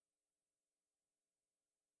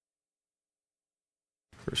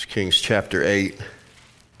1 Kings chapter 8,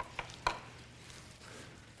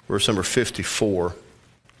 verse number 54.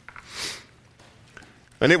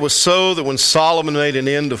 And it was so that when Solomon made an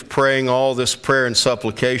end of praying all this prayer and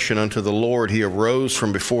supplication unto the Lord, he arose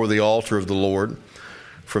from before the altar of the Lord,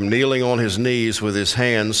 from kneeling on his knees with his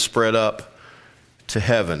hands spread up to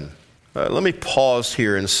heaven. Let me pause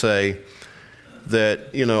here and say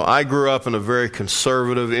that, I grew up in a very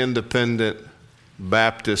conservative, independent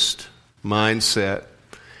Baptist mindset.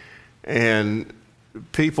 And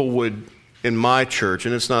people would, in my church,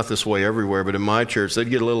 and it's not this way everywhere, but in my church, they'd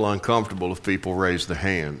get a little uncomfortable if people raised their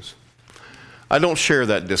hands. I don't share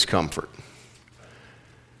that discomfort.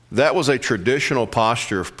 That was a traditional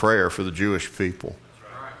posture of prayer for the Jewish people.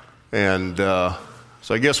 And so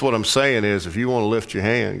I guess what I'm saying is, if you want to lift your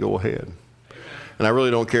hand, go ahead. And I really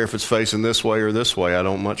don't care if it's facing this way or this way. I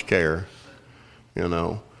don't much care,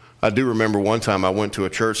 I do remember one time I went to a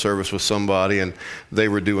church service with somebody and they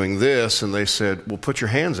were doing this and they said, well, put your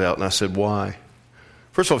hands out. And I said, why?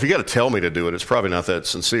 First of all, if you got to tell me to do it, it's probably not that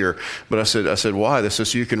sincere. But I said, why? They said,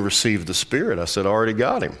 so you can receive the Spirit. I said, I already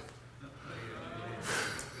got him.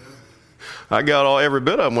 I got every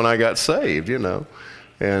bit of them when I got saved,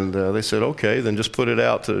 And they said, okay, then just put it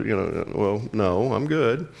out to, well, no, I'm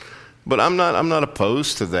good. But I'm not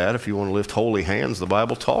opposed to that. If you want to lift holy hands, the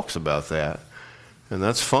Bible talks about that. And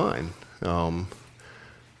that's fine.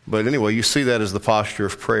 But anyway, you see that as the posture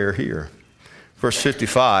of prayer here. Verse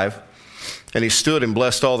 55, and he stood and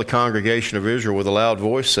blessed all the congregation of Israel with a loud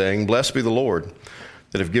voice, saying, Blessed be the Lord,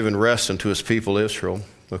 that have given rest unto his people Israel,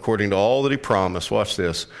 according to all that he promised. Watch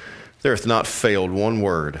this. There hath not failed one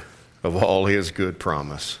word of all his good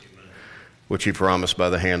promise, which he promised by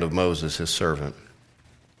the hand of Moses, his servant.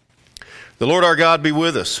 The Lord our God be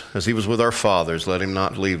with us, as he was with our fathers. Let him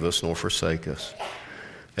not leave us nor forsake us.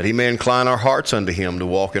 That he may incline our hearts unto him to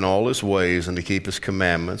walk in all his ways and to keep his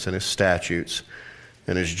commandments and his statutes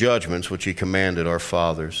and his judgments which he commanded our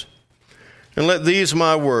fathers. And let these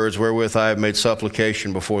my words wherewith I have made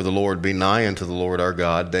supplication before the Lord be nigh unto the Lord our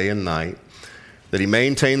God day and night, that he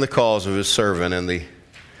maintain the cause of his servant and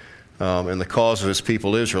the cause of his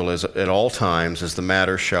people Israel at all times as the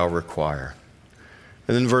matter shall require.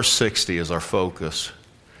 And then verse 60 is our focus,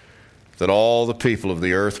 that all the people of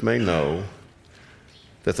the earth may know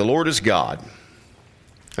that the Lord is God,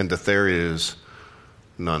 and that there is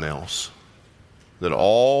none else. That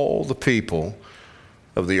all the people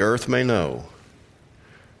of the earth may know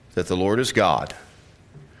that the Lord is God,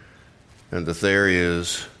 and that there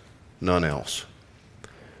is none else.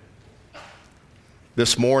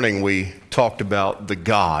 This morning we talked about the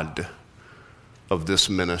God of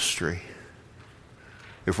this ministry.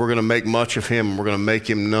 If we're going to make much of him, we're going to make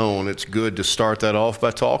him known, it's good to start that off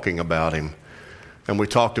by talking about him. And we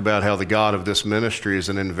talked about how the God of this ministry is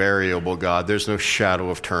an invariable God. There's no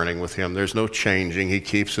shadow of turning with him. There's no changing. He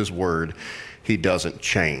keeps his word. He doesn't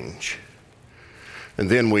change. And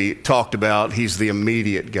then we talked about he's the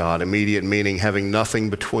immediate God. Immediate meaning having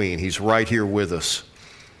nothing between. He's right here with us.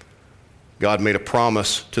 God made a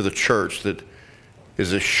promise to the church that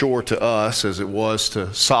is as sure to us as it was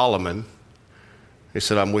to Solomon. He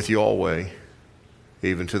said, I'm with you always,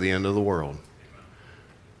 even to the end of the world.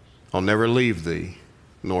 I'll never leave thee,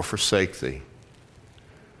 nor forsake thee.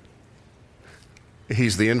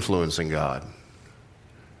 He's the influencing God.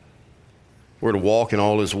 We're to walk in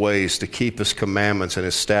all his ways, to keep his commandments and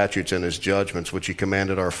his statutes and his judgments, which he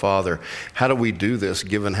commanded our Father. How do we do this,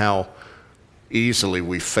 given how easily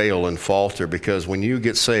we fail and falter? Because when you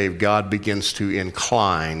get saved, God begins to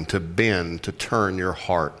incline, to bend, to turn your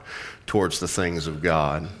heart towards the things of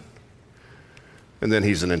God. And then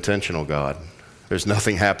he's an intentional God. There's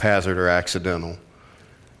nothing haphazard or accidental.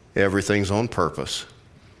 Everything's on purpose.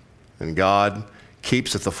 And God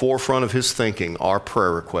keeps at the forefront of his thinking our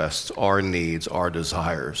prayer requests, our needs, our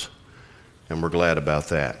desires. And we're glad about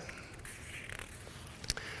that.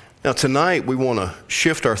 Now tonight we want to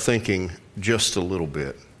shift our thinking just a little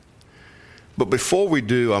bit. But before we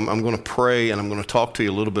do, I'm going to pray and I'm going to talk to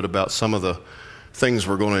you a little bit about some of the things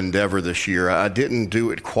we're going to endeavor this year. I didn't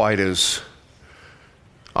do it quite as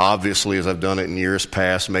obviously as I've done it in years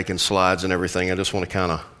past, making slides and everything. I just want to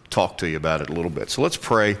kind of talk to you about it a little bit. So let's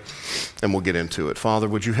pray and we'll get into it. Father,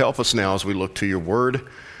 would you help us now as we look to your word?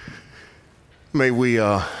 May we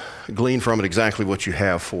glean from it exactly what you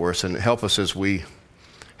have for us, and help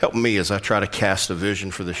me as I try to cast a vision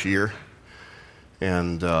for this year.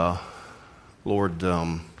 And Lord,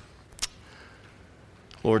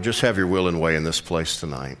 just have your will and way in this place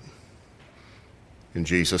tonight. In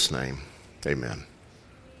Jesus' name, amen.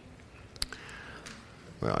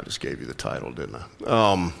 Well, I just gave you the title, didn't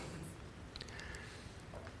I?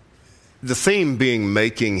 the theme being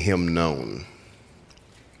making him known.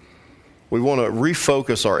 We want to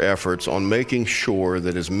refocus our efforts on making sure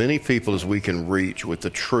that as many people as we can reach with the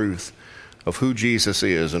truth of who Jesus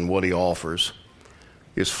is and what he offers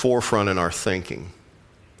is forefront in our thinking.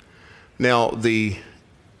 Now, the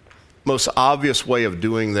most obvious way of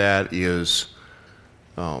doing that is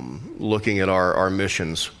looking at our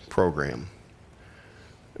missions program.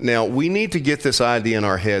 Now, we need to get this idea in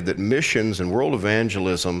our head that missions and world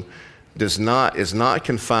evangelism is not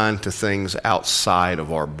confined to things outside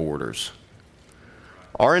of our borders.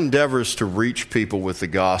 Our endeavors to reach people with the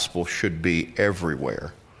gospel should be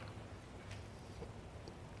everywhere.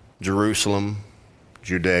 Jerusalem,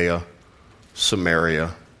 Judea,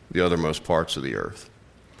 Samaria, the othermost parts of the earth.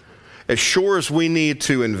 As sure as we need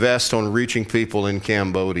to invest on reaching people in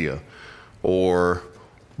Cambodia or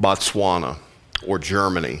Botswana or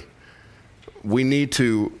Germany, we need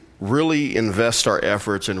to really invest our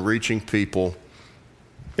efforts in reaching people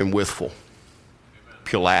in Wytheville,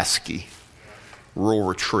 Pulaski, Rural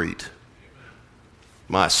Retreat.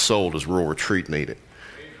 My soul, does Rural Retreat need it?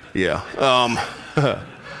 Yeah.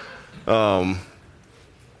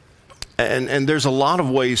 And there's a lot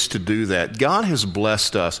of ways to do that. God has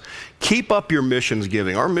blessed us. Keep up your missions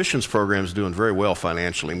giving. Our missions program is doing very well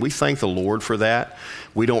financially, and we thank the Lord for that.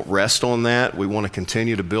 We don't rest on that. We want to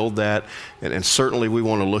continue to build that, and certainly we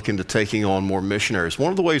want to look into taking on more missionaries.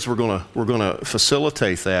 One of the ways we're going to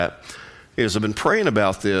facilitate that is I've been praying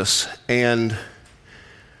about this, and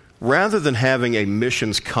rather than having a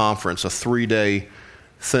missions conference, a 3-day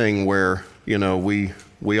thing where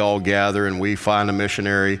we all gather and we find a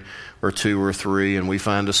missionary or 2 or 3 and we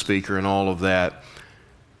find a speaker and all of that,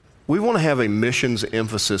 we want to have a missions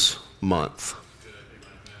emphasis month.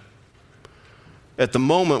 At the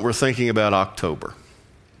moment, we're thinking about October,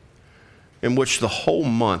 in which the whole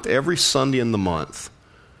month, every Sunday in the month,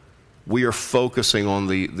 we are focusing on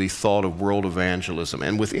the thought of world evangelism.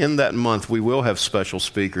 And within that month, we will have special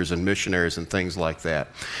speakers and missionaries and things like that.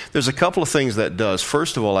 There's a couple of things that does.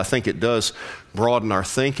 First of all, I think it does broaden our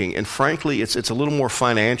thinking. And frankly, it's a little more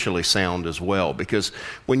financially sound as well. Because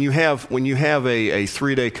when you have a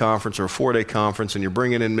 3-day conference or a 4-day conference and you're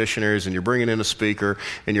bringing in missionaries and you're bringing in a speaker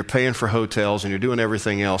and you're paying for hotels and you're doing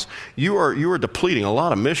everything else, you are depleting a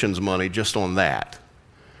lot of missions money just on that.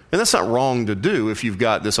 And that's not wrong to do if you've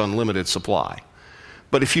got this unlimited supply.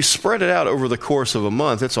 But if you spread it out over the course of a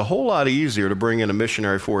month, it's a whole lot easier to bring in a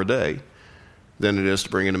missionary for a day than it is to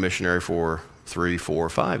bring in a missionary for 3, 4,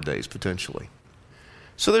 5 days potentially.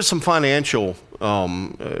 So there's some financial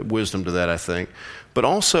wisdom to that, I think. But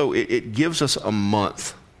also it gives us a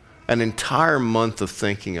month, an entire month of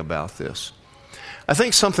thinking about this. I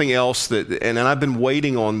think something else and I've been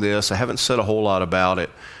waiting on this, I haven't said a whole lot about it,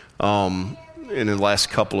 in the last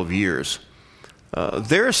couple of years.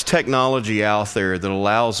 There's technology out there that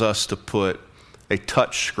allows us to put a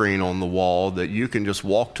touch screen on the wall that you can just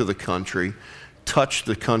walk to the country, touch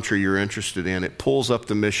the country you're interested in. It pulls up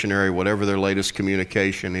the missionary, whatever their latest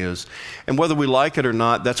communication is. And whether we like it or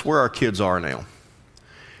not, that's where our kids are now.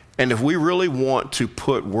 And if we really want to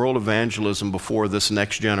put world evangelism before this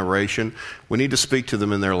next generation, we need to speak to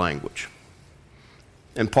them in their language.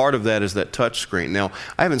 And part of that is that touch screen. Now,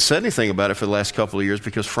 I haven't said anything about it for the last couple of years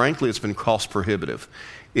because, frankly, it's been cost prohibitive.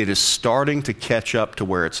 It is starting to catch up to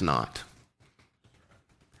where it's not.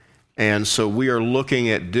 And so we are looking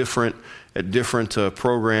at different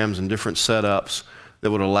programs and different setups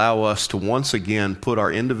that would allow us to once again put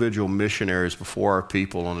our individual missionaries before our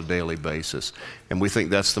people on a daily basis. And we think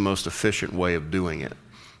that's the most efficient way of doing it.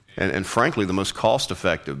 And frankly, the most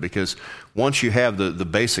cost-effective, because once you have the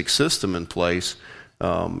basic system in place,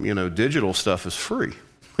 digital stuff is free,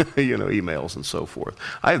 emails and so forth.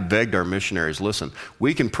 I have begged our missionaries, listen,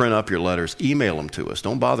 we can print up your letters, email them to us.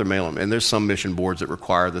 Don't bother mailing them. And there's some mission boards that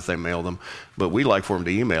require that they mail them, but we like for them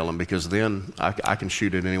to email them because then I can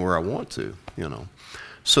shoot it anywhere I want to,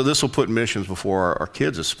 So this will put missions before our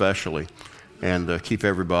kids especially and keep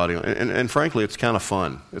everybody on. And frankly, it's kind of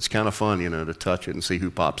fun. It's kind of fun, to touch it and see who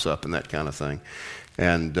pops up and that kind of thing.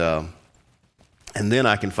 And then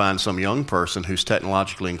I can find some young person who's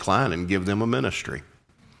technologically inclined and give them a ministry.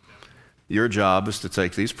 Your job is to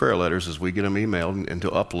take these prayer letters as we get them emailed and to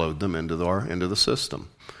upload them into the system.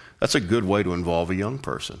 That's a good way to involve a young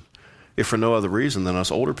person. If for no other reason than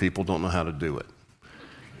us older people don't know how to do it.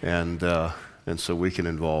 And so we can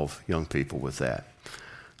involve young people with that.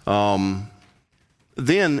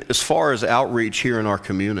 Then, as far as outreach here in our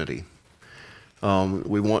community,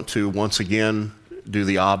 we want to once again do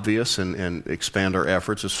the obvious and expand our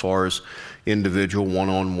efforts as far as individual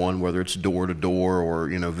one-on-one, whether it's door-to-door or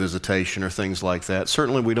visitation or things like that.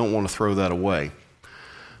 Certainly we don't want to throw that away.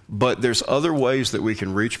 But there's other ways that we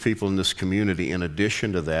can reach people in this community in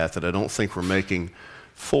addition to that I don't think we're making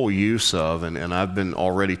full use of, and I've been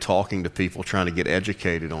already talking to people trying to get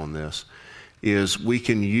educated on this, is we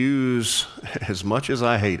can use, as much as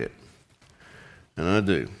I hate it, and I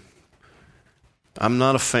do, I'm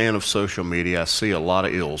not a fan of social media. I see a lot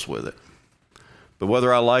of ills with it. But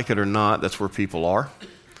whether I like it or not, that's where people are,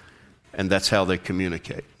 and that's how they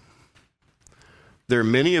communicate. There are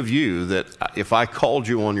many of you that if I called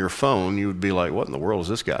you on your phone, you would be like, what in the world is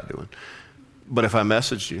this guy doing? But if I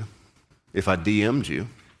messaged you, if I DM'd you,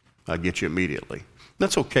 I'd get you immediately.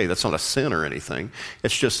 That's okay. That's not a sin or anything.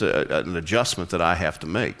 It's just an adjustment that I have to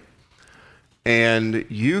make. And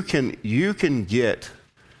it's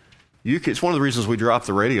one of the reasons we dropped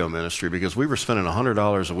the radio ministry, because we were spending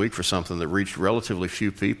 $100 a week for something that reached relatively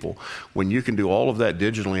few people, when you can do all of that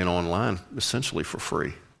digitally and online essentially for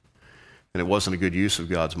free. And it wasn't a good use of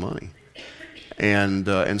God's money.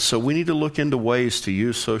 And so we need to look into ways to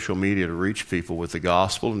use social media to reach people with the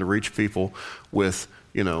gospel and to reach people with,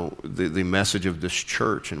 the message of this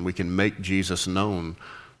church, and we can make Jesus known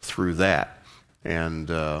through that. And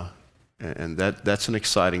that's an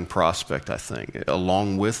exciting prospect, I think.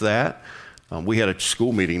 Along with that, we had a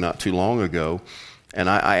school meeting not too long ago, and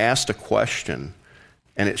I asked a question,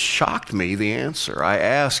 and it shocked me, the answer. I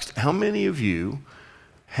asked, how many of you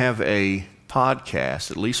have a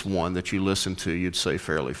podcast, at least one, that you listen to, you'd say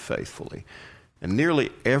fairly faithfully? And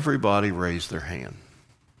nearly everybody raised their hand.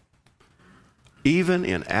 Even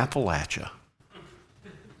in Appalachia,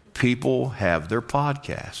 people have their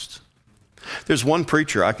podcasts. There's one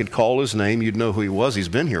preacher, I could call his name, you'd know who he was, he's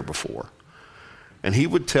been here before. And he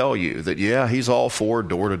would tell you that, he's all for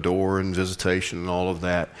door-to-door and visitation and all of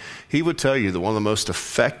that. He would tell you that one of the most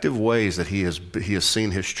effective ways that he has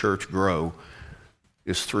seen his church grow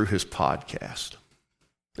is through his podcast.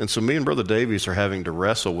 And so me and Brother Davies are having to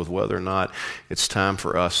wrestle with whether or not it's time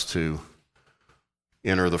for us to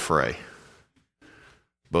enter the fray,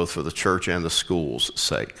 both for the church and the school's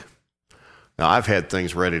sake. Now, I've had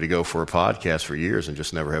things ready to go for a podcast for years and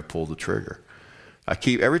just never have pulled the trigger.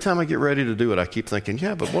 Every time I get ready to do it, I keep thinking,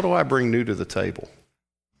 but what do I bring new to the table?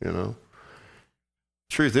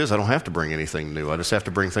 Truth is, I don't have to bring anything new. I just have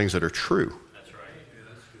to bring things that are true.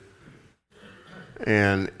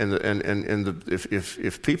 And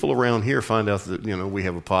if people around here find out that we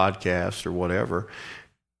have a podcast or whatever,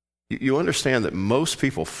 you understand that most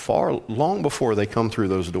people, long before they come through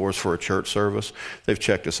those doors for a church service, they've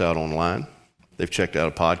checked us out online. They've checked out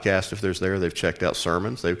a podcast if there's there. They've checked out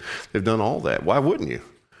sermons. They've done all that. Why wouldn't you?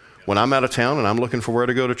 When I'm out of town and I'm looking for where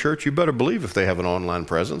to go to church, you better believe if they have an online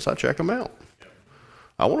presence, I check them out.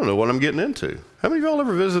 I want to know what I'm getting into. How many of y'all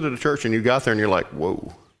ever visited a church and you got there and you're like,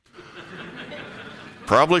 whoa?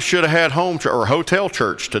 Probably should have had home or hotel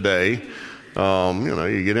church today.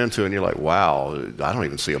 You get into it and you're like, wow, I don't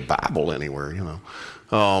even see a Bible anywhere,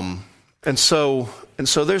 And so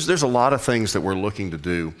there's a lot of things that we're looking to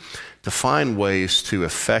do to find ways to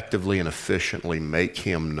effectively and efficiently make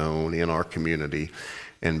him known in our community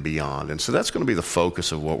and beyond. And so that's going to be the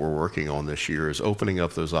focus of what we're working on this year, is opening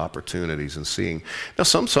up those opportunities and seeing. Now,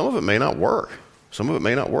 some of it may not work. Some of it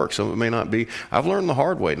may not work. Some of it may not be. I've learned the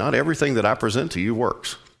hard way. Not everything that I present to you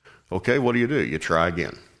works. Okay, what do? You try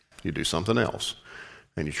again. You do something else.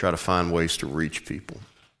 And you try to find ways to reach people.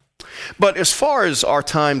 But as far as our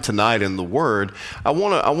time tonight in the Word, I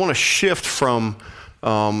want to shift from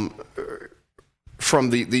the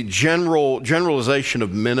generalization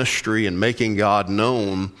of ministry and making God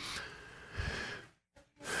known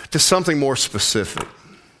to something more specific.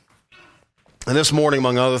 And this morning,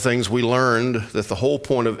 among other things, we learned that the whole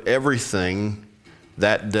point of everything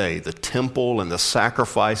that day, the temple and the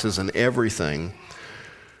sacrifices and everything,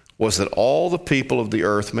 was that all the people of the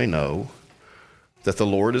earth may know that the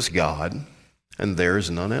Lord is God and there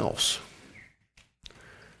is none else.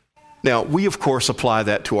 Now, we, of course, apply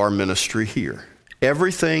that to our ministry here.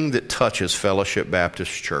 Everything that touches Fellowship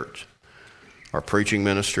Baptist Church, our preaching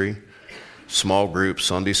ministry, small groups,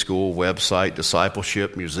 Sunday school, website,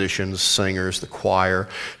 discipleship, musicians, singers, the choir,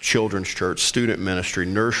 children's church, student ministry,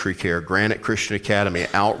 nursery care, Granite Christian Academy,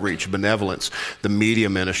 outreach, benevolence, the media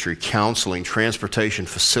ministry, counseling, transportation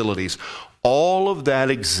facilities, all of that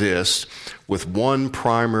exists with one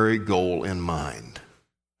primary goal in mind,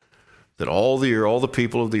 that all the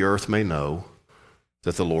people of the earth may know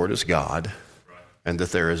that the Lord is God and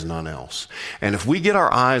that there is none else. And if we get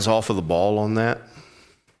our eyes off of the ball on that,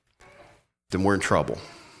 then we're in trouble.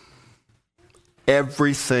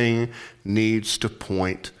 Everything needs to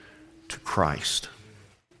point to Christ.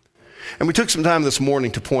 And we took some time this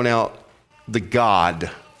morning to point out the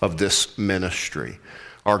God of this ministry.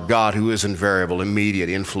 our God who is invariable, immediate,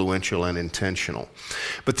 influential, and intentional.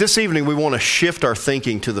 But this evening we want to shift our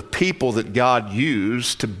thinking to the people that God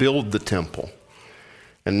used to build the temple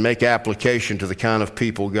and make application to the kind of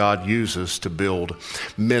people God uses to build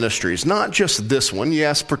ministries. Not just this one,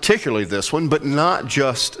 yes, particularly this one, but not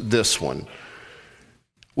just this one.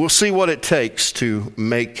 We'll see what it takes to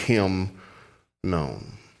make him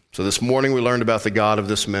known. So this morning we learned about the God of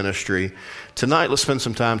this ministry. Tonight let's spend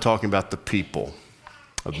some time talking about the people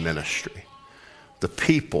of ministry. The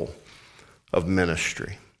people of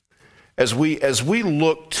ministry. As we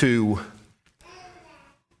look to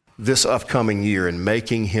this upcoming year and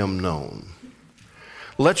making him known,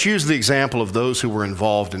 let's use the example of those who were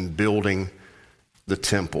involved in building the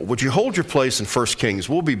temple. Would you hold your place in 1 Kings?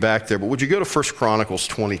 We'll be back there, but would you go to 1 Chronicles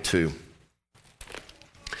 22?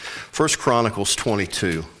 1 Chronicles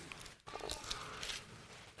 22.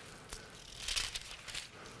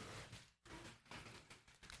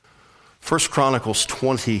 First Chronicles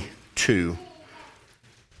 22.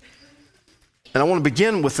 And I want to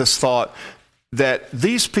begin with this thought that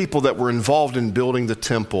these people that were involved in building the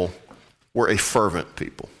temple were a fervent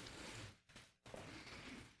people.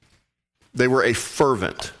 They were a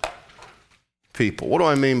fervent people. What do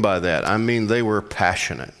I mean by that? I mean they were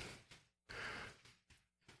passionate.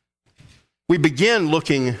 We begin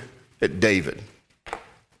looking at David.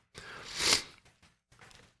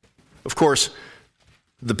 Of course,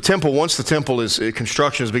 the temple, once the temple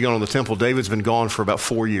construction has begun on the temple, David's been gone for about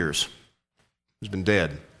 4 years. He's been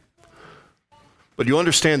dead. But you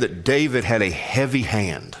understand that David had a heavy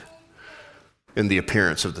hand in the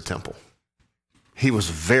appearance of the temple. He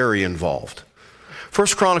was very involved. 1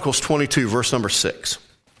 Chronicles 22, verse number 6.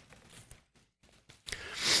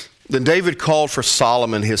 Then David called for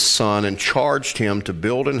Solomon his son and charged him to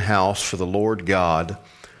build an house for the Lord God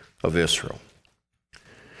of Israel.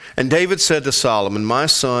 And David said to Solomon, "My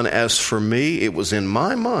son, as for me, it was in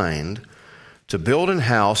my mind to build an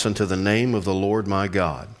house unto the name of the Lord my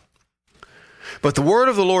God. But the word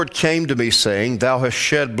of the Lord came to me, saying, Thou hast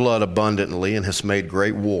shed blood abundantly and hast made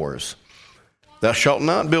great wars. Thou shalt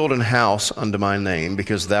not build an house unto my name,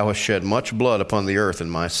 because thou hast shed much blood upon the earth in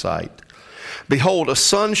my sight. Behold, a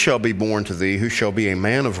son shall be born to thee, who shall be a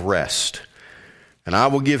man of rest. And I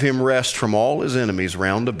will give him rest from all his enemies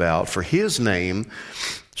round about, for his name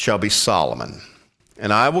shall be Solomon.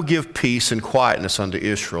 And I will give peace and quietness unto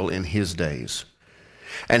Israel in his days.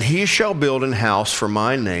 And he shall build an house for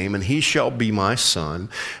my name, and he shall be my son,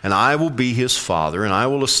 and I will be his father, and I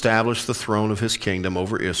will establish the throne of his kingdom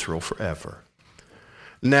over Israel forever.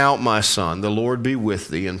 Now, my son, the Lord be with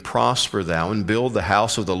thee, and prosper thou, and build the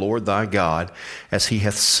house of the Lord thy God, as he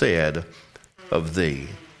hath said of thee."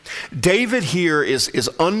 David here is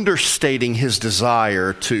understating his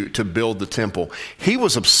desire to build the temple. He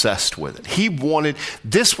was obsessed with it. He wanted,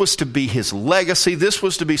 this was to be his legacy. This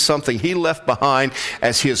was to be something he left behind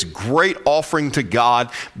as his great offering to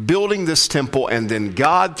God, building this temple. And then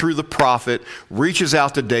God, through the prophet, reaches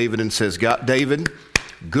out to David and says, David,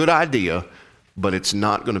 good idea, but it's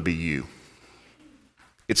not going to be you.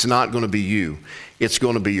 It's not going to be you. It's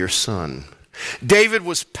going to be your son. David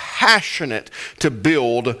was passionate to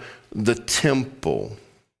build the temple.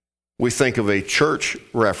 We think of a church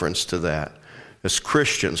reference to that as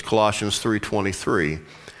Christians, Colossians 3:23.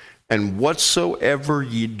 And whatsoever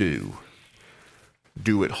ye do,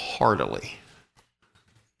 do it heartily,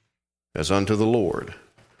 as unto the Lord,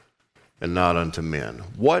 and not unto men.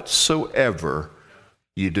 Whatsoever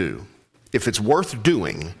you do. If it's worth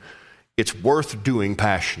doing, it's worth doing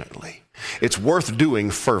passionately. It's worth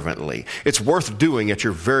doing fervently. It's worth doing at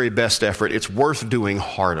your very best effort. It's worth doing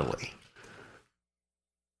heartily.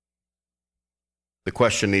 The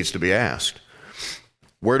question needs to be asked,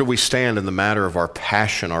 where do we stand in the matter of our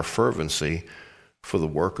passion, our fervency for the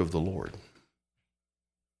work of the Lord?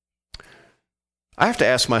 I have to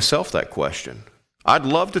ask myself that question. I'd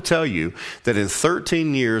love to tell you that in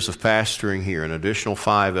 13 years of pastoring here, an additional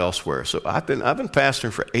 5 elsewhere, so I've been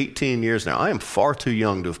pastoring for 18 years now. I am far too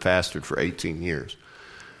young to have pastored for 18 years.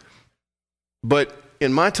 But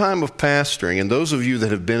in my time of pastoring, and those of you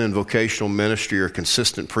that have been in vocational ministry or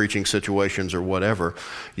consistent preaching situations or whatever,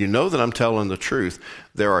 you know that I'm telling the truth.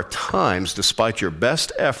 There are times, despite your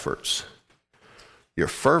best efforts, your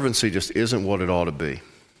fervency just isn't what it ought to be.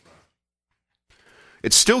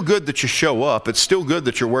 It's still good that you show up. It's still good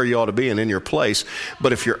that you're where you ought to be and in your place.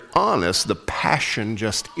 But if you're honest, the passion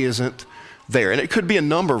just isn't there. And it could be a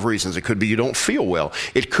number of reasons. It could be you don't feel well.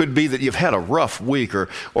 It could be that you've had a rough week,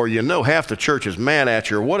 or you know half the church is mad at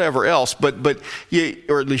you, or whatever else. But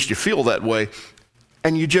or at least you feel that way.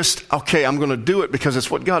 and you just, okay, I'm going to do it because it's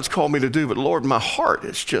what God's called me to do, but Lord, my heart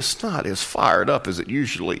is just not as fired up as it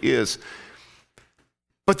usually is.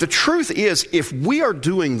 But the truth is, if we are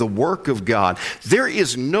doing the work of God, there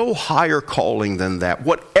is no higher calling than that.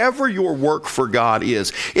 Whatever your work for God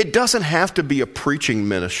is, it doesn't have to be a preaching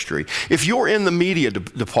ministry. If you're in the media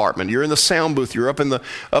department, you're in the sound booth, you're up in the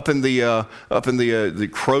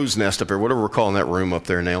crow's nest up there, whatever we're calling that room up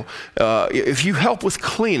there now. If you help with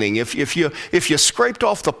cleaning, if you scraped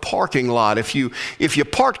off the parking lot, if you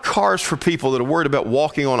parked cars for people that are worried about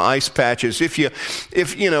walking on ice patches, if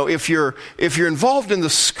you're involved in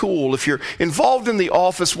the school, if you're involved in the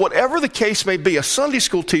office, whatever the case may be, a Sunday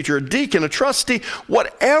school teacher, a deacon, a trustee,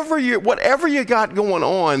 whatever you got going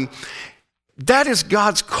on, that is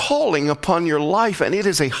God's calling upon your life, and it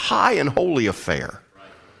is a high and holy affair.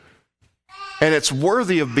 And it's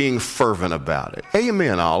worthy of being fervent about it.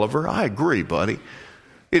 Amen, Oliver. I agree, buddy.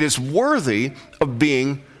 It is worthy of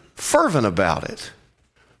being fervent about it.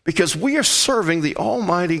 Because we are serving the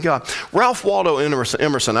Almighty God. Ralph Waldo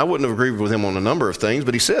Emerson, I wouldn't have agreed with him on a number of things,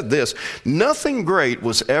 but he said this: nothing great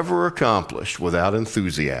was ever accomplished without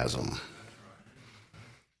enthusiasm.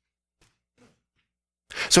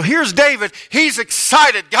 So here's David. He's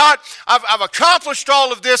excited. God, I've accomplished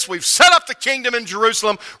all of this. We've set up the kingdom in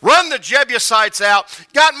Jerusalem, run the Jebusites out,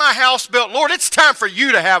 got my house built. Lord, it's time for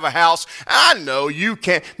you to have a house. I know you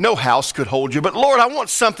can't, no house could hold you, but Lord, I want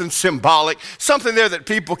something symbolic, something there that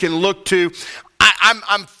people can look to.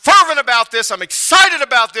 I'm fervent about this. I'm excited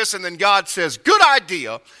about this. And then God says, good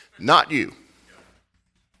idea, not you.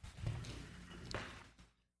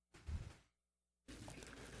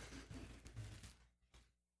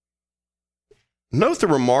 Note the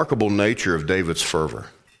remarkable nature of David's fervor.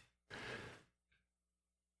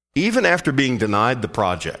 Even after being denied the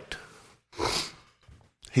project,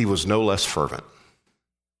 he was no less fervent.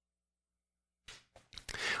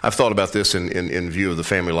 I've thought about this in view of the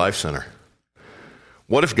Family Life Center.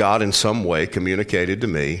 What if God in some way communicated to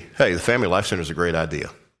me, hey, the Family Life Center is a great idea,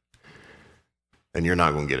 and you're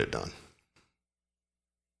not going to get it done.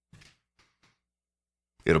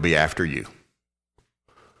 It'll be after you.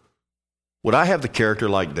 Would I have the character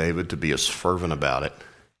like David to be as fervent about it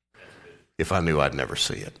if I knew I'd never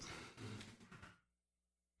see it?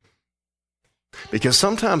 Because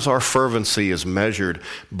sometimes our fervency is measured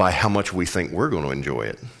by how much we think we're going to enjoy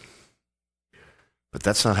it. But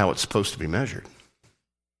that's not how it's supposed to be measured.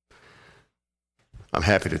 I'm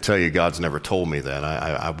happy to tell you God's never told me that.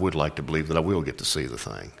 I would like to believe that I will get to see the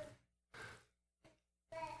thing.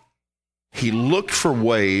 He looked for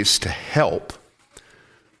ways to help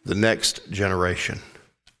the next generation.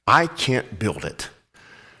 I can't build it,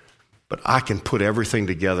 but I can put everything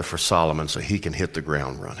together for Solomon so he can hit the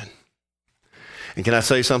ground running. And can I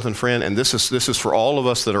say something, friend? And this is for all of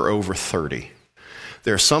us that are over 30.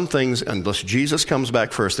 There are some things, unless Jesus comes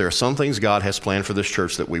back first, there are some things God has planned for this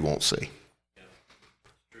church that we won't see.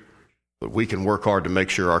 But we can work hard to make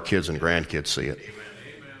sure our kids and grandkids see it.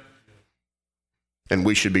 And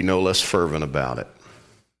we should be no less fervent about it.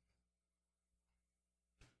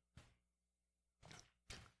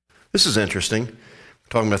 This is interesting. We're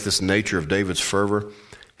talking about this nature of David's fervor.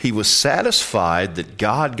 He was satisfied that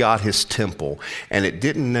God got his temple, and it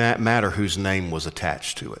didn't matter whose name was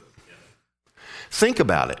attached to it. Think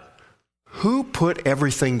about it. Who put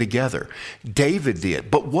everything together? David did.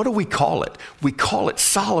 But what do we call it? We call it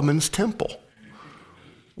Solomon's temple.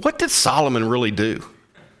 What did Solomon really do?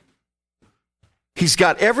 He's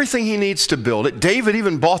got everything he needs to build it. David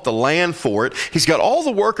even bought the land for it. He's got all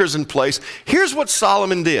the workers in place. Here's what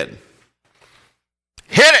Solomon did.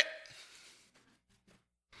 Hit it.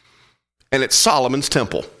 And it's Solomon's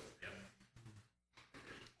temple.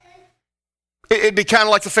 It'd be kind of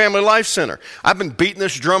like the Family Life Center. I've been beating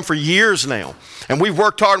this drum for years now. And we've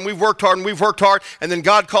worked hard and we've worked hard and we've worked hard. And then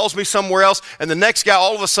God calls me somewhere else. And the next guy,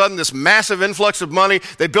 all of a sudden, this massive influx of money,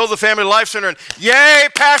 they build the Family Life Center. And yay,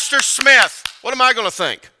 Pastor Smith. What am I going to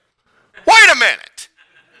think? Wait a minute.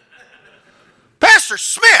 Pastor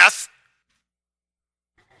Smith?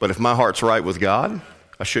 But if my heart's right with God,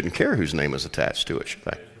 I shouldn't care whose name is attached to it, should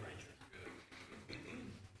I?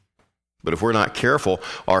 But if we're not careful,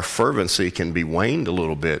 our fervency can be waned a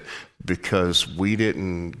little bit because we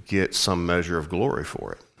didn't get some measure of glory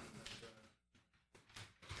for it.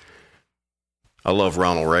 I love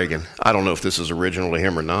Ronald Reagan. I don't know if this is original to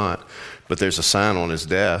him or not, but there's a sign on his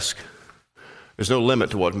desk. There's no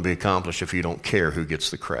limit to what can be accomplished if you don't care who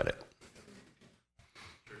gets the credit.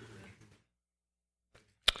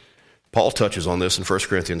 Paul touches on this in 1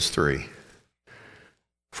 Corinthians 3.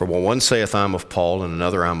 For when one saith, I am of Paul, and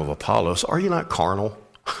another, I am of Apollos, are you not carnal?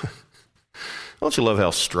 Don't you love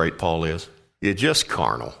how straight Paul is? You're just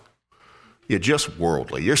carnal. You're just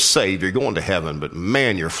worldly. You're saved. You're going to heaven, but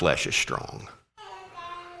man, your flesh is strong.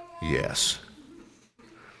 Yes.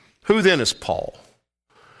 Who then is Paul?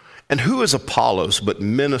 And who is Apollos but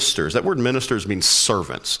ministers? That word ministers means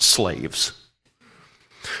servants, slaves.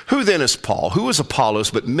 Who then is Paul? Who is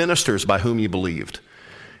Apollos but ministers by whom you believed?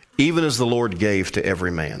 Even as the Lord gave to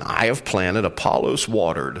every man. I have planted, Apollos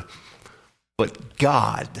watered, but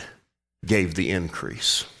God gave the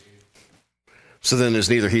increase. So then is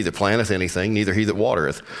neither he that planteth anything, neither he that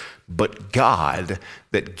watereth, but God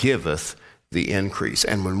that giveth the increase.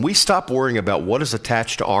 And when we stop worrying about what is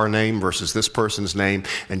attached to our name versus this person's name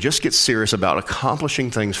and just get serious about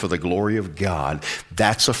accomplishing things for the glory of God,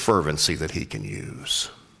 that's a fervency that he can use.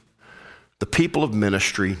 The people of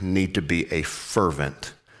ministry need to be a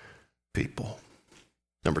fervent people.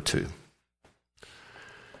 Number 2.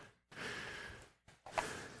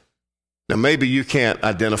 Now, maybe you can't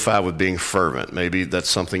identify with being fervent. Maybe that's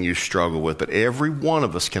something you struggle with. But every one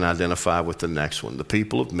of us can identify with the next one. The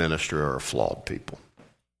people of ministry are a flawed people.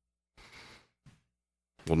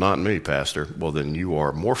 Well, not me, Pastor. Well, then you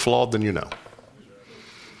are more flawed than you know.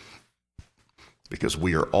 Because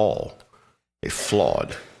we are all a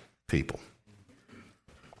flawed people.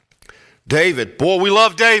 David, boy, we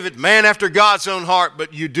love David, man after God's own heart.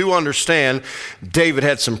 But you do understand David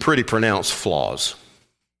had some pretty pronounced flaws.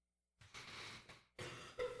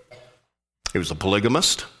 He was a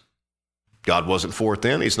polygamist. God wasn't for it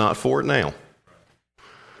then. He's not for it now.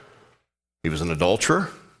 He was an adulterer.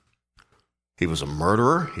 He was a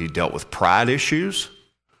murderer. He dealt with pride issues.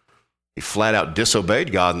 He flat out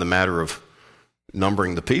disobeyed God in the matter of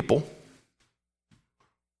numbering the people.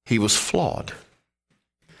 He was flawed.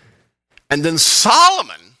 And then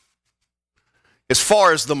Solomon, as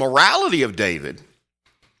far as the morality of David,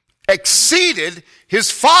 exceeded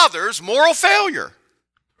his father's moral failure.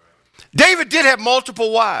 David did have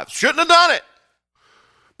multiple wives. Shouldn't have done it.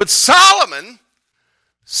 But Solomon,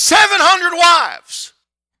 700 wives,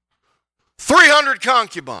 300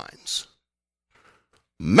 concubines.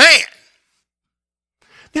 Man.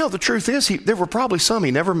 Now, the truth is, there were probably some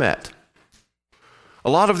he never met. A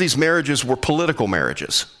lot of these marriages were political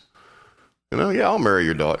marriages. Yeah, I'll marry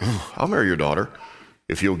your daughter. I'll marry your daughter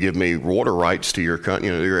if you'll give me water rights to your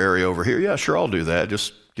area over here. Yeah, sure, I'll do that.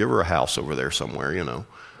 Just give her a house over there somewhere,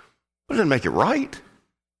 But it didn't make it right.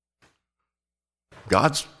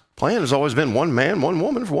 God's plan has always been one man, one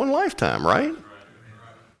woman for one lifetime, right?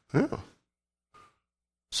 Yeah.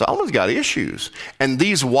 Solomon's got issues. And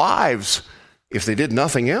these wives, if they did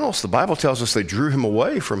nothing else, the Bible tells us they drew him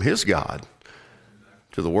away from his God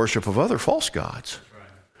to the worship of other false gods.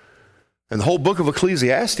 And the whole book of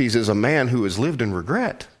Ecclesiastes is a man who has lived in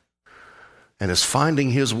regret and is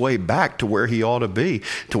finding his way back to where he ought to be,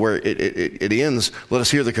 to where it ends. Let us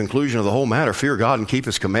hear the conclusion of the whole matter. Fear God and keep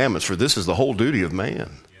his commandments, for this is the whole duty of man.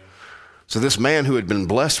 Yeah. So this man who had been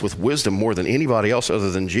blessed with wisdom more than anybody else other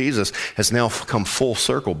than Jesus has now come full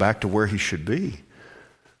circle back to where he should be.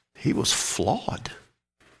 He was flawed.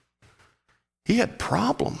 He had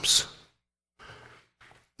problems.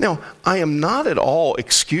 Now, I am not at all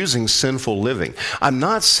excusing sinful living. I'm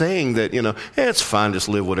not saying that, it's fine, just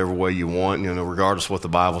live whatever way you want, regardless of what the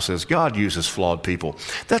Bible says. God uses flawed people.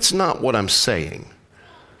 That's not what I'm saying.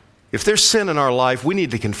 If there's sin in our life, we need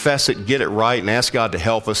to confess it, get it right, and ask God to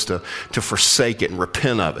help us to forsake it and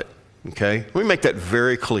repent of it. Okay? Let me make that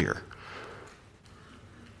very clear.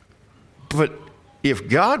 But if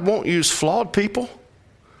God won't use flawed people,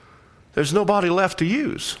 there's nobody left to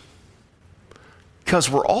use. Because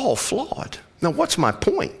we're all flawed. Now, what's my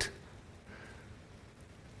point?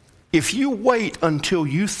 If you wait until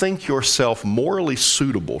you think yourself morally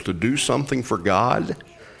suitable to do something for God,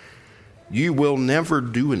 you will never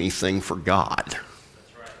do anything for God.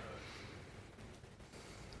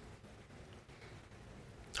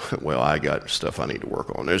 Well, I got stuff I need to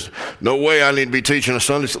work on. There's no way I need to be teaching a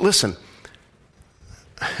Sunday school. Listen,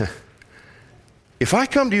 if I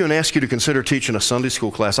come to you and ask you to consider teaching a Sunday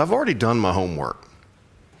school class, I've already done my homework.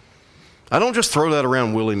 I don't just throw that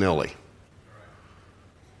around willy-nilly.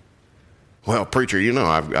 Well, preacher,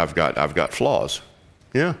 I've got flaws.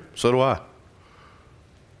 Yeah, so do I.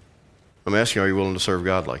 I'm asking you, are you willing to serve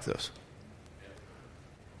God like this?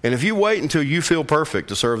 And if you wait until you feel perfect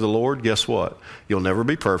to serve the Lord, guess what? You'll never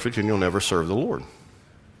be perfect and you'll never serve the Lord.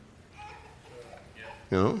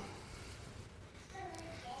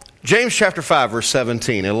 James chapter 5, verse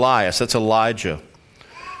 17, Elias, that's Elijah,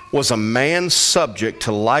 was a man subject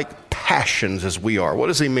to like passions as we are. What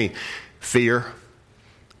does he mean? Fear,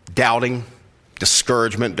 doubting,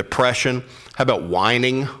 discouragement, depression. How about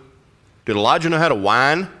whining? Did Elijah know how to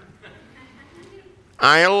whine?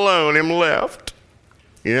 I alone am left.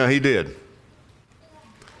 Yeah, he did.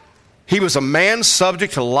 He was a man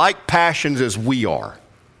subject to like passions as we are.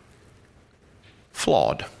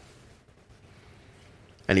 Flawed.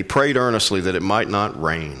 And he prayed earnestly that it might not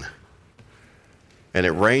rain. And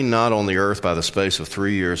it rained not on the earth by the space of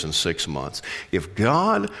 3 years and 6 months. If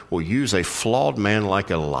God will use a flawed man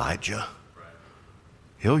like Elijah,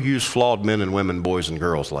 he'll use flawed men and women, boys and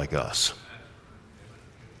girls like us.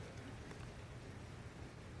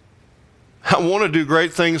 I want to do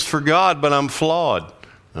great things for God, but I'm flawed.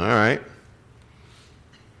 All right.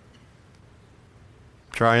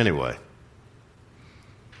 Try anyway.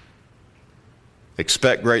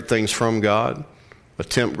 Expect great things from God.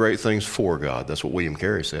 Attempt great things for God. That's what William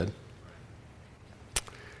Carey said.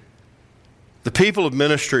 The people of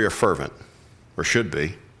ministry are fervent, or should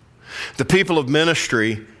be. The people of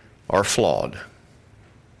ministry are flawed.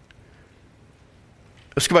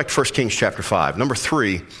 Let's go back to 1 Kings chapter 5. Number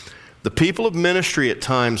 3, the people of ministry at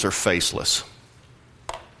times are faceless.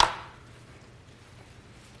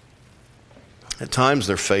 At times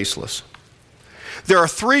they're faceless. There are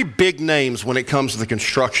 3 big names when it comes to the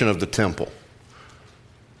construction of the temple.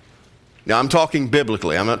 Now, I'm talking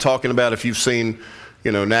biblically. I'm not talking about if you've seen,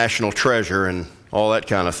 National Treasure and all that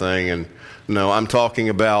kind of thing. And no, I'm talking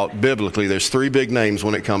about biblically. There's 3 big names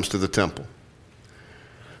when it comes to the temple.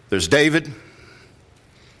 There's David,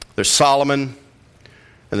 there's Solomon,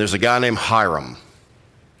 and there's a guy named Hiram.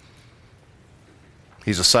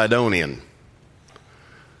 He's a Sidonian.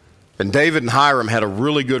 And David and Hiram had a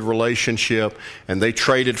really good relationship, and they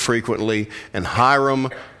traded frequently, and Hiram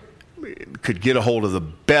could get a hold of the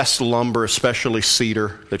best lumber, especially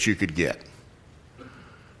cedar, that you could get.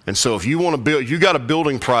 And so if you want to build, you got a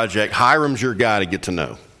building project, Hiram's your guy to get to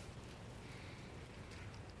know.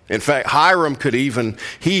 In fact, Hiram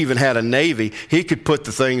he even had a navy. He could put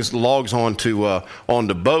the logs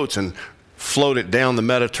onto boats and float it down the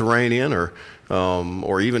Mediterranean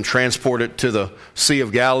or even transport it to the Sea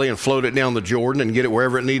of Galilee and float it down the Jordan and get it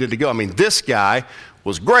wherever it needed to go. I mean, this guy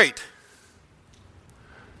was great.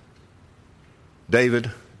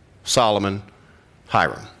 David, Solomon,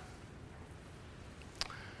 Hiram.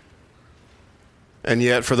 And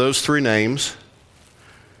yet, for those 3 names,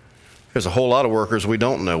 there's a whole lot of workers we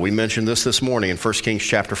don't know. We mentioned this morning in 1 Kings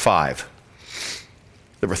chapter 5.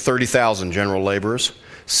 There were 30,000 general laborers,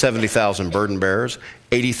 70,000 burden bearers,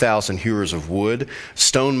 80,000 hewers of wood,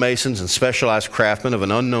 stonemasons and specialized craftsmen of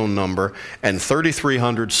an unknown number, and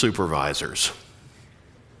 3,300 supervisors.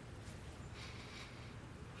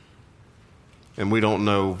 And we don't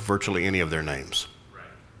know virtually any of their names. Right.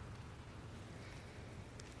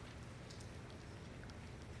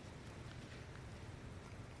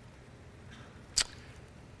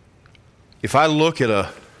 If I look at a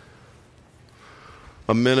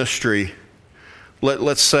ministry,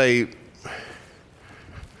 let's say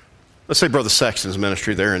Brother Sexton's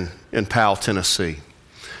ministry there in Powell, Tennessee.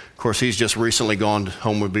 Of course, he's just recently gone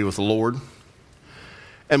home to be with the Lord.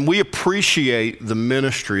 And we appreciate the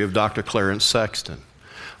ministry of Dr. Clarence Sexton.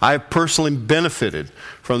 I have personally benefited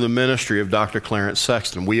from the ministry of Dr. Clarence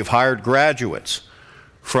Sexton. We have hired graduates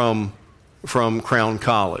from Crown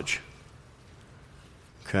College.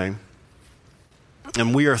 Okay?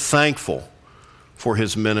 And we are thankful for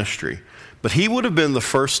his ministry. But he would have been the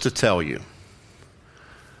first to tell you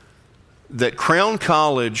that Crown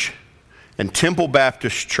College and Temple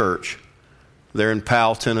Baptist Church there in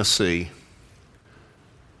Powell, Tennessee,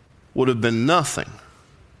 would have been nothing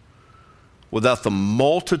without the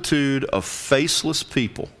multitude of faceless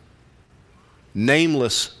people,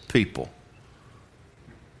 nameless people,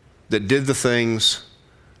 that did the things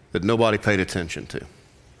that nobody paid attention to.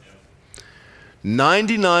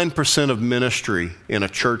 99% of ministry in a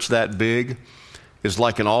church that big is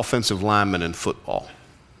like an offensive lineman in football.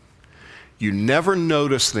 You never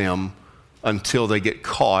notice them until they get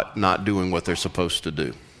caught not doing what they're supposed to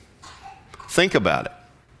do. Think about it.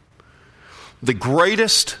 The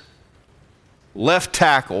greatest left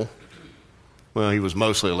tackle, well, he was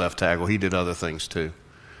mostly a left tackle. He did other things too.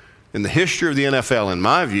 In the history of the NFL, in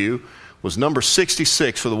my view, was number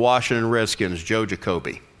 66 for the Washington Redskins, Joe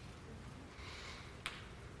Jacoby.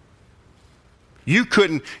 You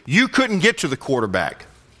couldn't get to the quarterback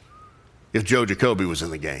if Joe Jacoby was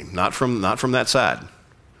in the game. Not from that side.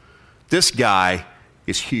 This guy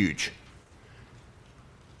is huge.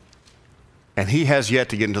 And he has yet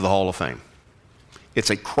to get into the Hall of Fame. It's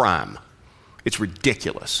a crime. It's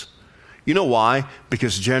ridiculous. You know why?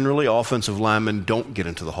 Because generally offensive linemen don't get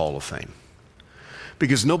into the Hall of Fame.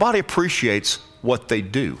 Because nobody appreciates what they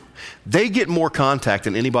do. They get more contact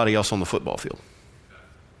than anybody else on the football field.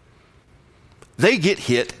 They get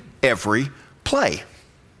hit every play.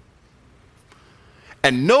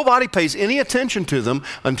 And nobody pays any attention to them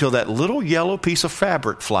until that little yellow piece of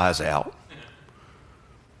fabric flies out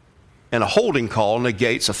and a holding call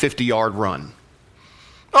negates a 50-yard run.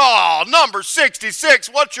 Oh, number 66,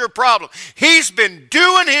 what's your problem? He's been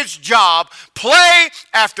doing his job, play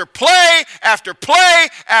after play after play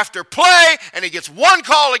after play, and he gets one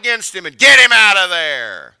call against him and get him out of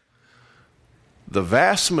there. The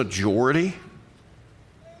vast majority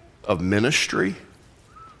of ministry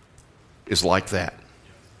is like that.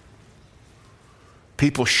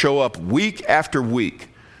 People show up week after week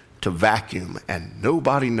to vacuum and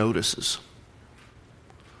nobody notices.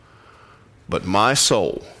 But my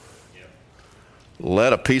soul,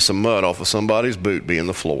 let a piece of mud off of somebody's boot be in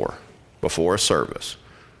the floor before a service.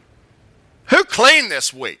 Who cleaned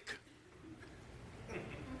this week?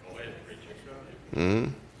 Mm-hmm.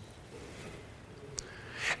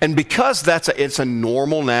 And because it's a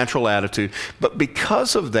normal, natural attitude, but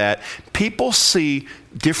because of that, people see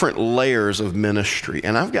different layers of ministry.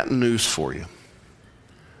 And I've got news for you.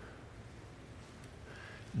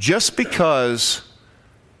 Just because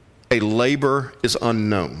a labor is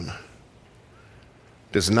unknown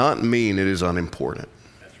does not mean it is unimportant.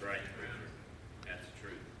 That's right. That's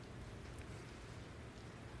true.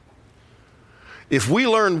 If we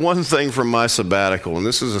learn one thing from my sabbatical, and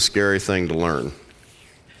this is a scary thing to learn,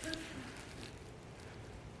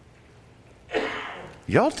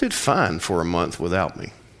 y'all did fine for a month without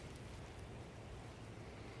me.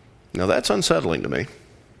 Now that's unsettling to me.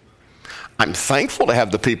 I'm thankful to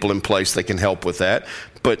have the people in place that can help with that,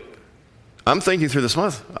 but I'm thinking through this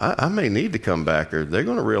month, I may need to come back, or they're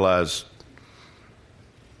going to realize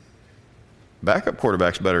backup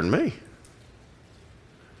quarterback's better than me.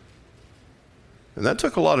 And that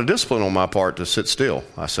took a lot of discipline on my part to sit still.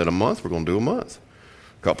 I said a month, we're going to do a month.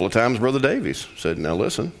 A couple of times Brother Davies said, now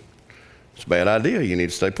listen, it's a bad idea, you need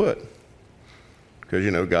to stay put.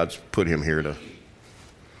 Because, God's put him here to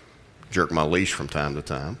jerk my leash from time to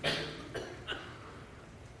time.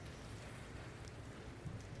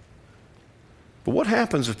 But what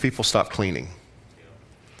happens if people stop cleaning?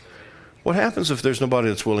 What happens if there's nobody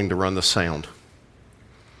that's willing to run the sound?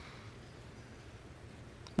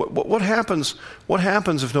 What happens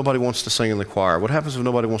if nobody wants to sing in the choir? What happens if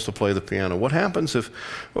nobody wants to play the piano? What happens if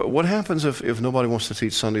nobody wants to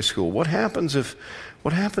teach Sunday school? What happens if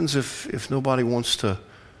nobody wants to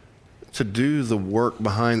do the work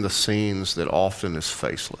behind the scenes that often is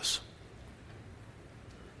faceless?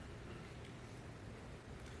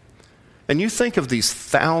 And you think of these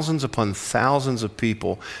thousands upon thousands of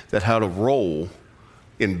people that had a role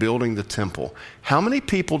in building the temple. How many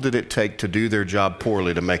people did it take to do their job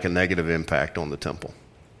poorly to make a negative impact on the temple?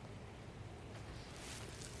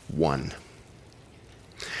 One.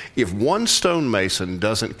 If one stonemason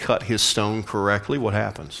doesn't cut his stone correctly, what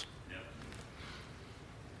happens?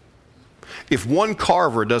 If one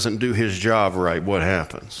carver doesn't do his job right, what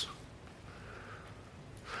happens?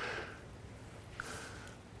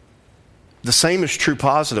 The same is true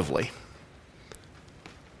positively.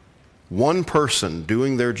 One person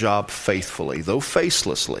doing their job faithfully, though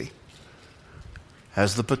facelessly,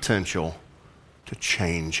 has the potential to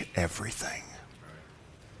change everything.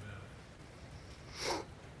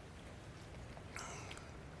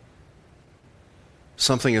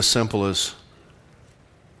 Something as simple as,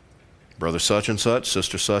 brother such and such,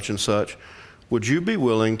 sister such and such, would you be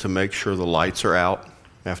willing to make sure the lights are out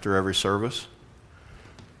after every service?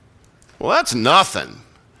 Well, that's nothing.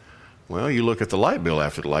 Well, you look at the light bill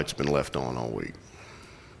after the light's been left on all week.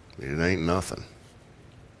 It ain't nothing.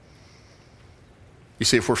 You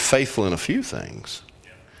see, if we're faithful in a few things,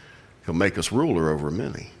 He'll make us ruler over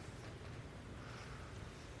many.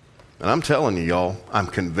 And I'm telling you, y'all, I'm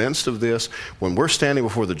convinced of this. When we're standing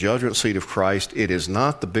before the judgment seat of Christ, it is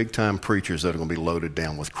not the big-time preachers that are going to be loaded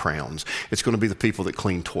down with crowns. It's going to be the people that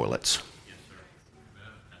clean toilets.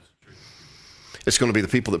 It's going to be the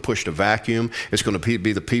people that pushed a vacuum. It's going to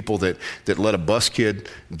be the people that let a bus kid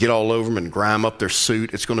get all over them and grime up their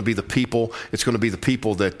suit. It's going to be the people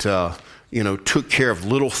that took care of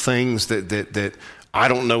little things that I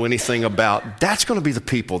don't know anything about. That's going to be the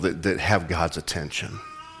people that have God's attention,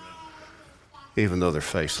 even though they're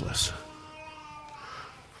faceless.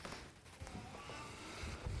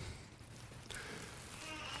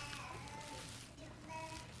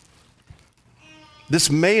 This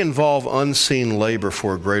may involve unseen labor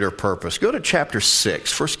for a greater purpose. Go to chapter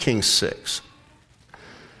 6, 1 Kings 6.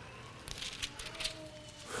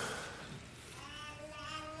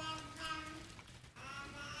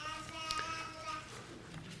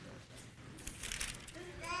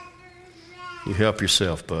 You help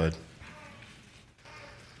yourself, bud.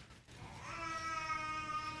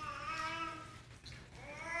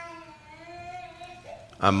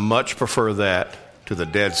 I much prefer that to the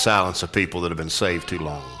dead silence of people that have been saved too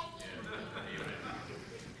long.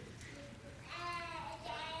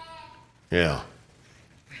 Yeah.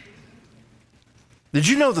 Did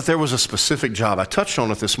you know that there was a specific job? I touched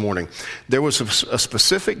on it this morning. There was a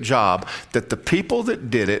specific job that the people that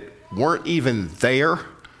did it weren't even there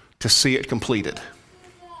to see it completed.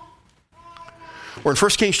 We're in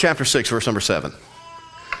 1 Kings chapter 6, verse number 7.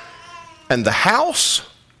 And the house,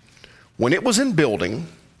 when it was in building,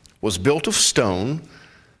 was built of stone,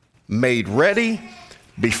 made ready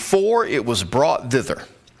before it was brought thither,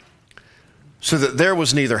 so that there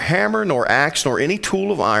was neither hammer nor axe nor any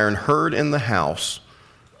tool of iron heard in the house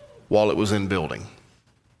while it was in building.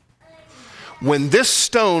 When this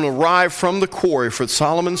stone arrived from the quarry for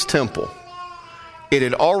Solomon's temple, it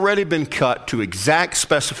had already been cut to exact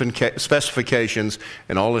specifications,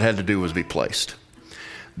 and all it had to do was be placed.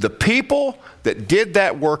 The people that did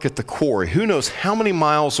that work at the quarry, who knows how many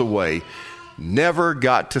miles away, never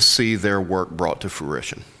got to see their work brought to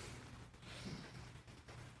fruition.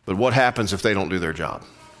 But what happens if they don't do their job?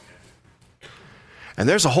 And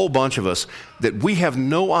there's a whole bunch of us that we have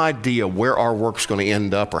no idea where our work's going to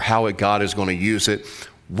end up or how God is going to use it.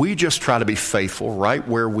 We just try to be faithful right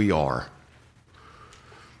where we are,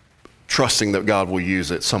 trusting that God will use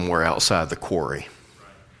it somewhere outside the quarry.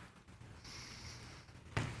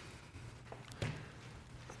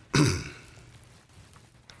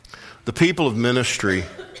 The people of ministry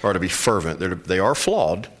are to be fervent. They are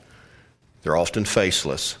flawed. They're often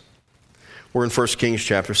faceless. We're in 1 Kings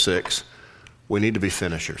chapter 6. We need to be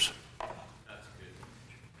finishers.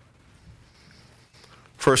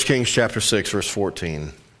 1 Kings chapter 6, verse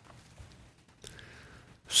 14.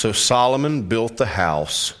 So Solomon built the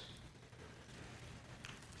house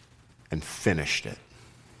and finished it.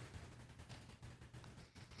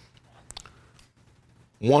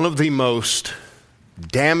 One of the most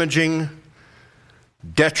damaging,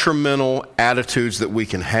 detrimental attitudes that we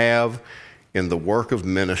can have in the work of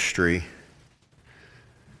ministry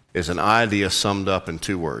is an idea summed up in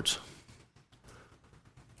 2 words: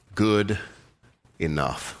 good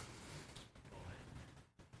enough.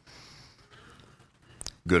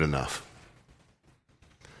 Good enough.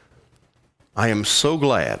 I am so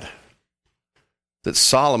glad that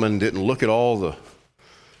Solomon didn't look at all the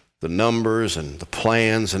numbers and the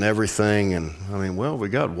plans and everything, and we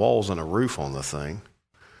got walls and a roof on the thing.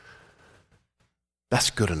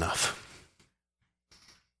 That's good enough.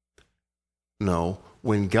 No,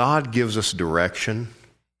 when God gives us direction,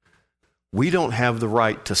 we don't have the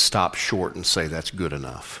right to stop short and say that's good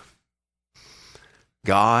enough.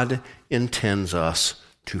 God intends us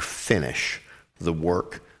to finish the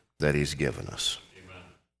work that He's given us. Amen.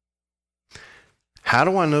 How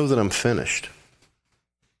do I know that I'm finished?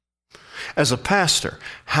 As a pastor,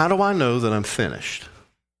 how do I know that I'm finished?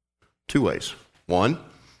 2 ways. 1,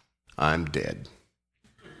 I'm dead.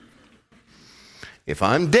 If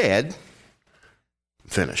I'm dead, I'm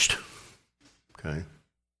finished. Okay?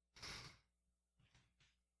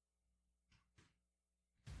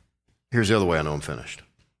 Here's the other way I know I'm finished.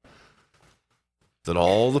 That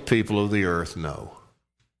all the people of the earth know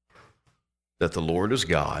that the Lord is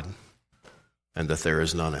God and that there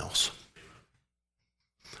is none else.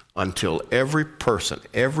 Until every person,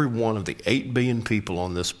 every one of the 8 billion people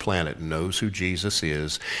on this planet knows who Jesus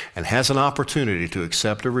is and has an opportunity to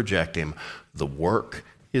accept or reject Him, the work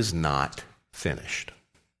is not finished.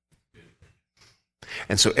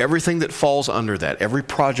 And so everything that falls under that, every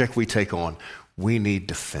project we take on, we need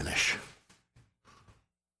to finish.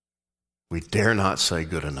 We dare not say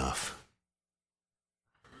good enough.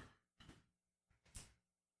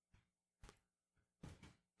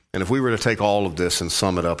 And if we were to take all of this and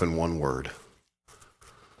sum it up in one word,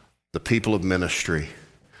 the people of ministry,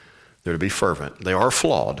 they're to be fervent. They are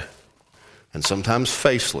flawed and sometimes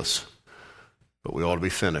faceless, but we ought to be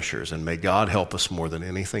finishers. And may God help us more than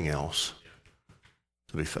anything else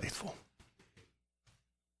to be faithful.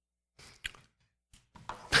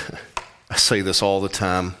 I say this all the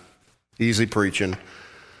time. Easy preaching,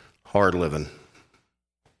 hard living.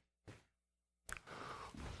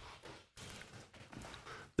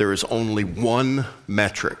 There is only one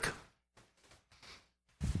metric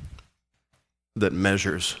that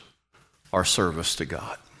measures our service to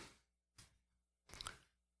God.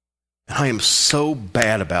 And I am so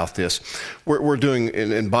bad about this. We're doing,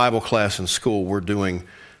 in Bible class in school, we're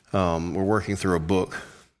working through a book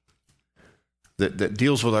that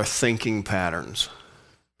deals with our thinking patterns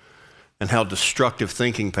and how destructive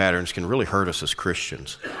thinking patterns can really hurt us as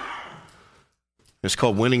Christians. It's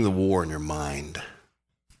called Winning the War in Your Mind.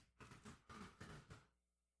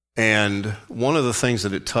 And one of the things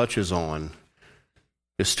that it touches on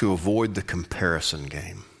is to avoid the comparison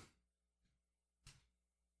game.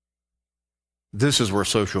 This is where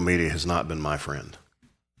social media has not been my friend.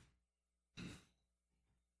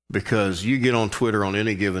 Because you get on Twitter on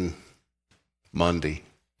any given Monday,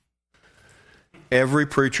 every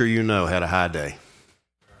preacher you know had a high day.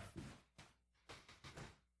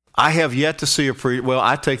 I have yet to see a preacher, well,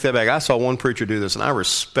 I take that back. I saw one preacher do this, and I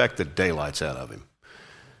respect the daylights out of him.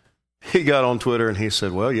 He got on Twitter and he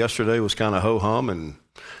said, well, yesterday was kind of ho-hum and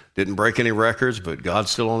didn't break any records, but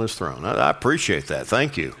God's still on his throne. I appreciate that.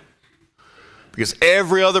 Thank you. Because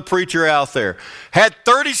every other preacher out there had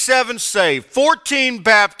 37 saved, 14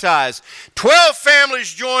 baptized, 12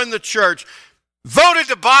 families joined the church, voted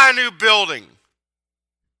to buy a new building.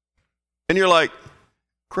 And you're like,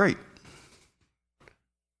 great.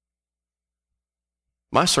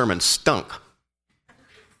 My sermon stunk.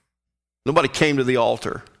 Nobody came to the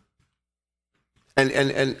altar.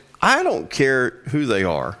 And I don't care who they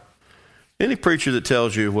are. Any preacher that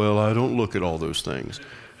tells you, well, I don't look at all those things,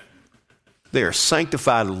 they are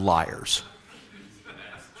sanctified liars.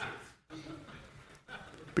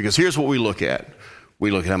 Because here's what we look at.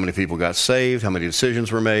 We look at how many people got saved, how many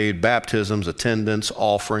decisions were made, baptisms, attendance,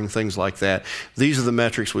 offering, things like that. These are the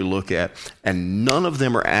metrics we look at, and none of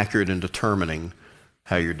them are accurate in determining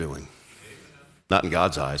how you're doing. Not in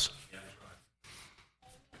God's eyes.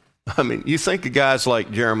 I mean, you think of guys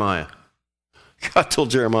like Jeremiah. God told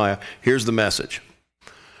Jeremiah, here's the message.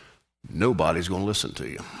 Nobody's going to listen to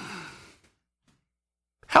you.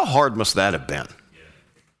 How hard must that have been?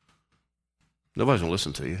 Nobody's going to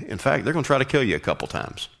listen to you. In fact, they're going to try to kill you a couple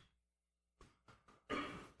times.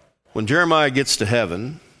 When Jeremiah gets to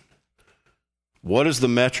heaven, what is the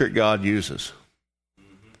metric God uses?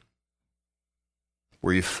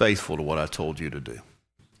 Were you faithful to what I told you to do?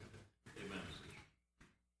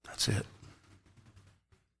 That's it.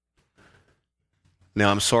 Now,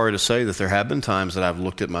 I'm sorry to say that there have been times that I've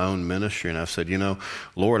looked at my own ministry and I've said,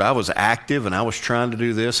 Lord, I was active and I was trying to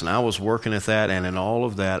do this and I was working at that, and in all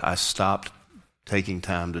of that, I stopped taking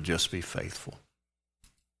time to just be faithful.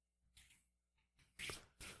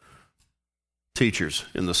 Teachers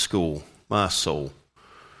in the school, my soul,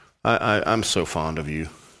 I'm so fond of you.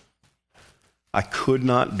 I could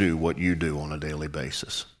not do what you do on a daily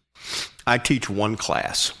basis. I teach one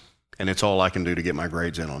class, and it's all I can do to get my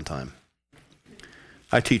grades in on time.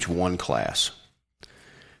 I teach one class.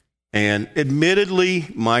 And admittedly,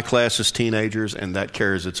 my class is teenagers, and that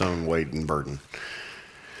carries its own weight and burden.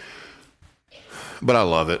 But I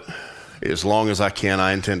love it. As long as I can,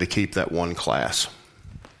 I intend to keep that one class.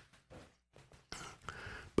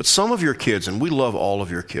 But some of your kids, and we love all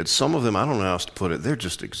of your kids, some of them, I don't know how else to put it, they're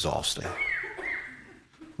just exhausting.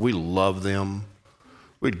 We love them.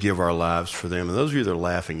 We'd give our lives for them. And those of you that are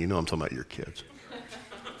laughing, you know I'm talking about your kids.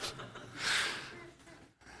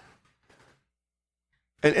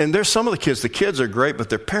 And there's some of the kids are great, but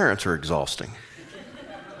their parents are exhausting.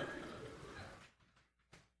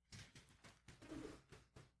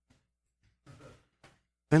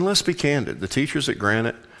 And let's be candid. The teachers at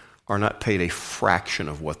Granite are not paid a fraction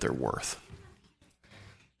of what they're worth.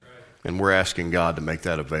 And we're asking God to make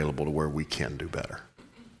that available to where we can do better.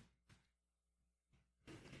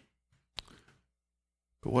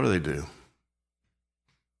 But what do?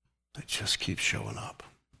 They just keep showing up.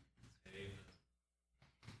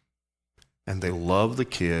 And they love the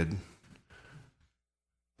kid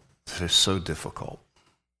that is so difficult.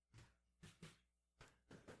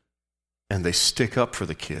 And they stick up for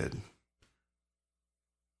the kid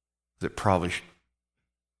that probably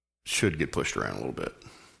should get pushed around a little bit.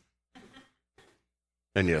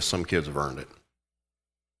 And yes, some kids have earned it.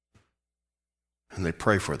 And they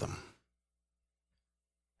pray for them.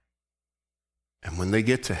 And when they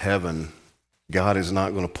get to heaven, God is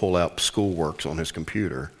not going to pull out schoolworks on his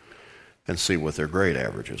computer and see what their grade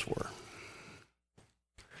averages were.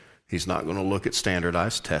 He's not going to look at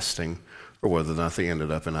standardized testing or whether or not they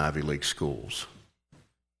ended up in Ivy League schools.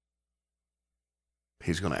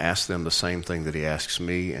 He's going to ask them the same thing that he asks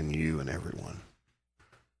me and you and everyone.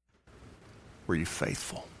 Were you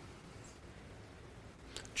faithful?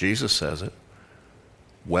 Jesus says it.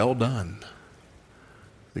 Well done,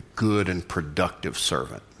 the good and productive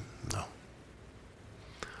servant. No.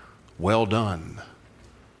 Well done,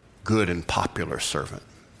 good and popular servant.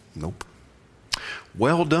 Nope.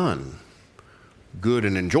 Well done, good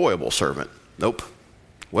and enjoyable servant. Nope.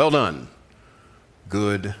 Well done,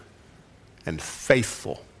 good and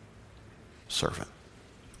faithful servant.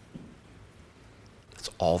 That's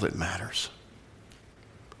all that matters.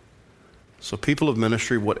 So people of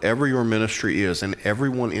ministry, whatever your ministry is, and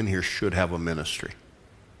everyone in here should have a ministry.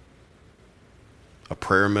 A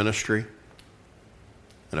prayer ministry,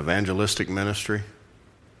 an evangelistic ministry,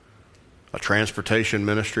 a transportation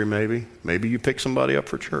ministry maybe. Maybe you pick somebody up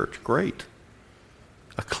for church. Great.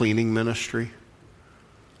 A cleaning ministry,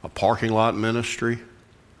 a parking lot ministry,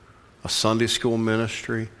 a Sunday school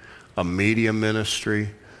ministry, a media ministry,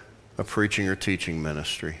 a preaching or teaching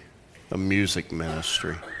ministry, a music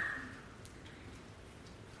ministry.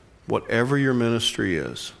 Whatever your ministry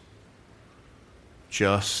is,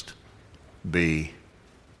 just be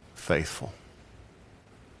faithful.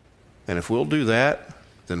 And if we'll do that,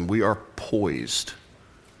 then we are poised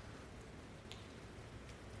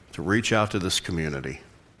to reach out to this community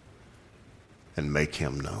and make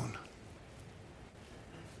him known.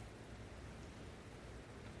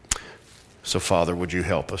 So, Father, would you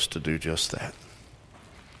help us to do just that?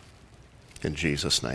 In Jesus' name.